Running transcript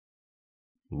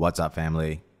What's up,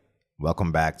 family?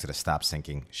 Welcome back to the Stop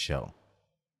Sinking Show,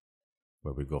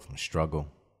 where we go from struggle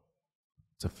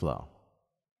to flow.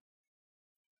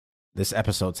 This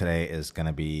episode today is going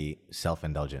to be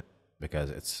self-indulgent because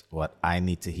it's what I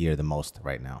need to hear the most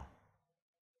right now.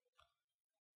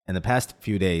 In the past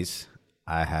few days,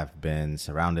 I have been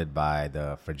surrounded by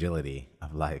the fragility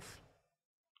of life.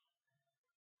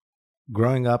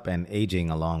 Growing up and aging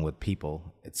along with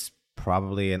people, it's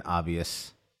probably an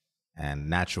obvious and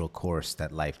natural course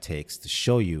that life takes to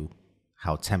show you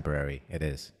how temporary it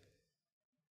is.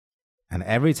 And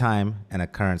every time an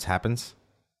occurrence happens,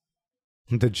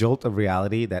 the jolt of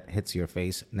reality that hits your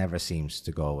face never seems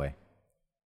to go away.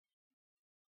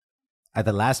 At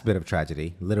the last bit of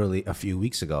tragedy, literally a few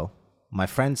weeks ago, my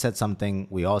friend said something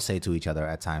we all say to each other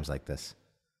at times like this.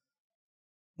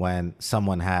 When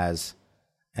someone has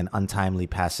an untimely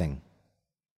passing,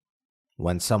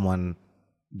 when someone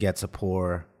gets a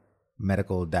poor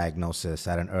medical diagnosis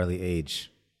at an early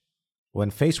age, when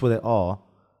faced with it all,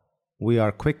 we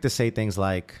are quick to say things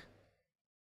like,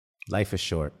 life is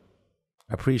short,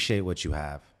 appreciate what you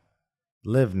have,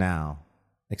 live now,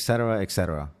 etc.,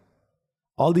 etc.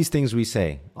 All these things we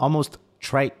say, almost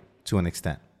trite to an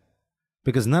extent,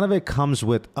 because none of it comes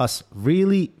with us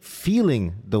really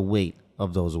feeling the weight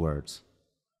of those words.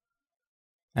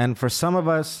 And for some of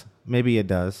us, maybe it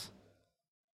does.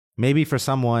 Maybe for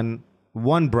someone,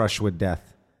 one brush with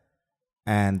death,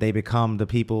 and they become the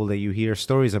people that you hear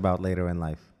stories about later in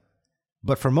life.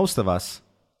 But for most of us,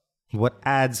 what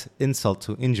adds insult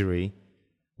to injury,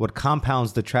 what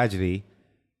compounds the tragedy,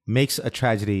 makes a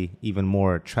tragedy even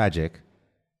more tragic,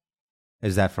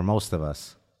 is that for most of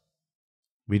us,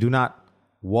 we do not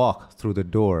walk through the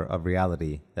door of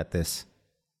reality that this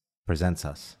presents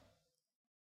us.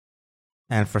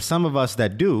 And for some of us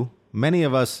that do, many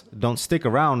of us don't stick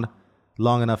around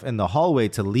long enough in the hallway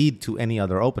to lead to any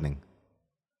other opening.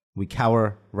 We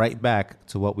cower right back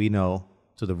to what we know,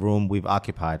 to the room we've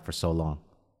occupied for so long.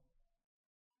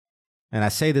 And I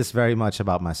say this very much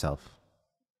about myself.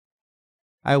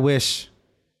 I wish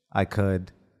I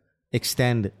could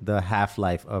extend the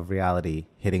half-life of reality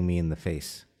hitting me in the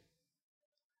face.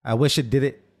 I wish it did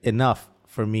it enough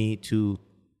for me to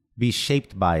be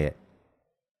shaped by it,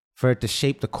 for it to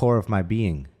shape the core of my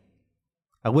being.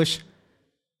 I wish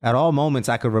at all moments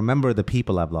I could remember the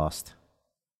people I've lost,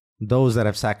 those that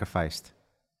I've sacrificed,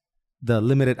 the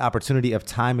limited opportunity of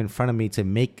time in front of me to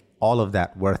make all of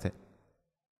that worth it.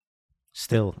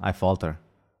 Still, I falter.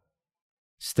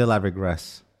 Still, I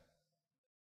regress.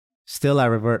 Still, I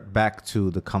revert back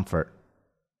to the comfort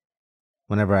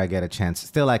whenever I get a chance.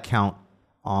 Still, I count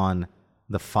on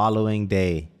the following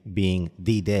day being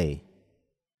the day.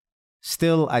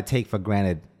 Still, I take for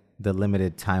granted the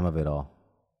limited time of it all.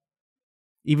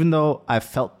 Even though I've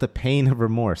felt the pain of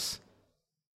remorse,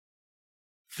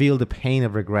 feel the pain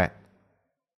of regret,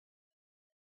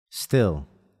 still,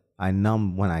 I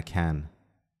numb when I can,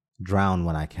 drown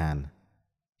when I can,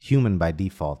 human by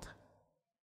default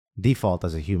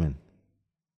as a human,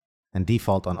 and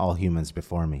default on all humans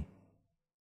before me.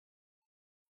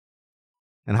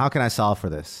 And how can I solve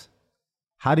for this?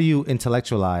 How do you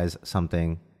intellectualize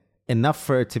something enough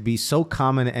for it to be so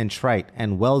common and trite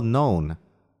and well known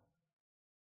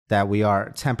that we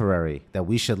are temporary, that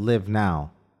we should live now,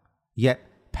 yet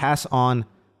pass on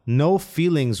no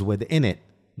feelings within it,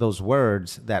 those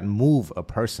words that move a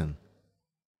person?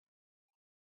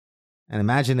 And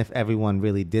imagine if everyone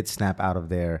really did snap out of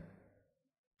their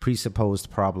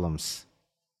presupposed problems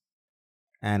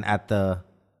and at the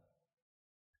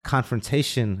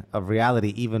confrontation of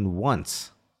reality even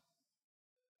once,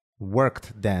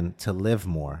 worked then to live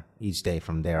more each day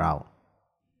from there out.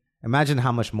 Imagine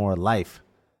how much more life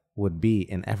would be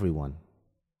in everyone.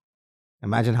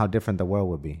 Imagine how different the world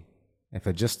would be if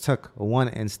it just took one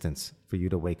instance for you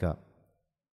to wake up.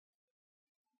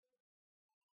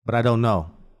 But I don't know.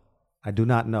 I do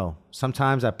not know.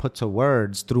 Sometimes I put to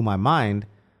words through my mind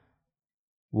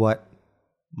what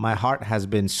my heart has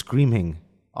been screaming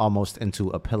almost into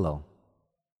a pillow.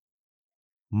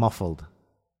 Muffled,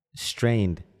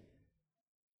 strained,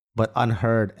 but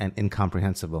unheard and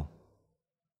incomprehensible.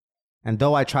 And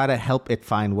though I try to help it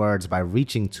find words by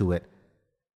reaching to it,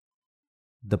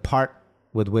 the part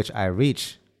with which I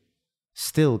reach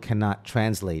still cannot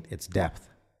translate its depth.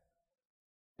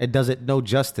 It does it no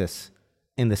justice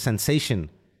in the sensation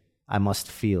I must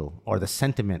feel or the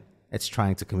sentiment it's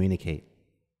trying to communicate.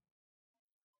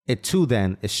 It too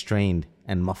then is strained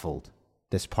and muffled,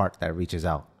 this part that reaches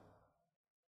out.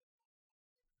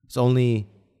 It's only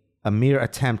a mere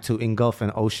attempt to engulf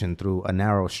an ocean through a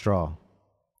narrow straw,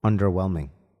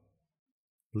 underwhelming,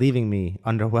 leaving me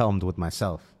underwhelmed with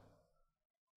myself.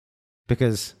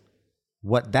 Because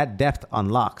what that depth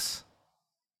unlocks,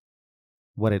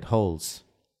 what it holds,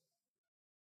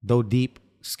 though deep,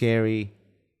 scary,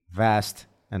 vast,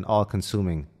 and all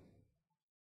consuming,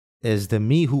 is the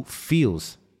me who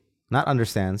feels, not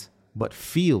understands, but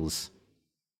feels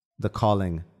the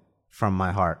calling from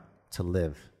my heart to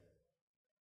live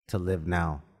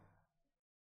now.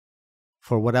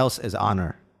 For what else is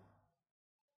honor?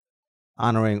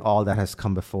 Honoring all that has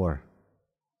come before,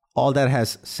 all that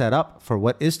has set up for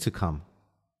what is to come.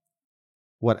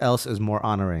 What else is more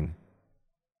honoring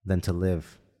than to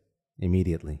live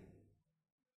immediately?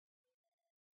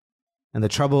 And the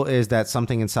trouble is that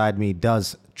something inside me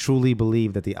does truly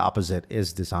believe that the opposite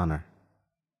is dishonor.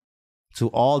 To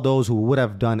all those who would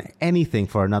have done anything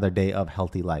for another day of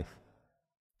healthy life,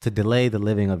 to delay the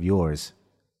living of yours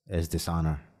is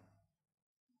dishonor.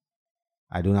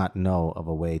 I do not know of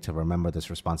a way to remember this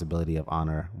responsibility of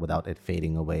honor without it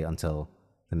fading away until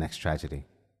the next tragedy.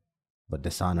 But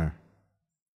dishonor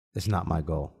is not my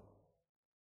goal.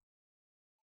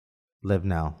 Live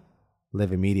now.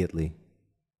 Live immediately.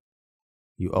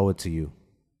 You owe it to you.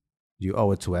 You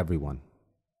owe it to everyone.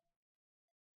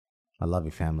 I love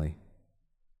you, family.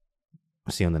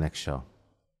 I'll see you on the next show.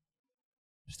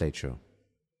 Stay true.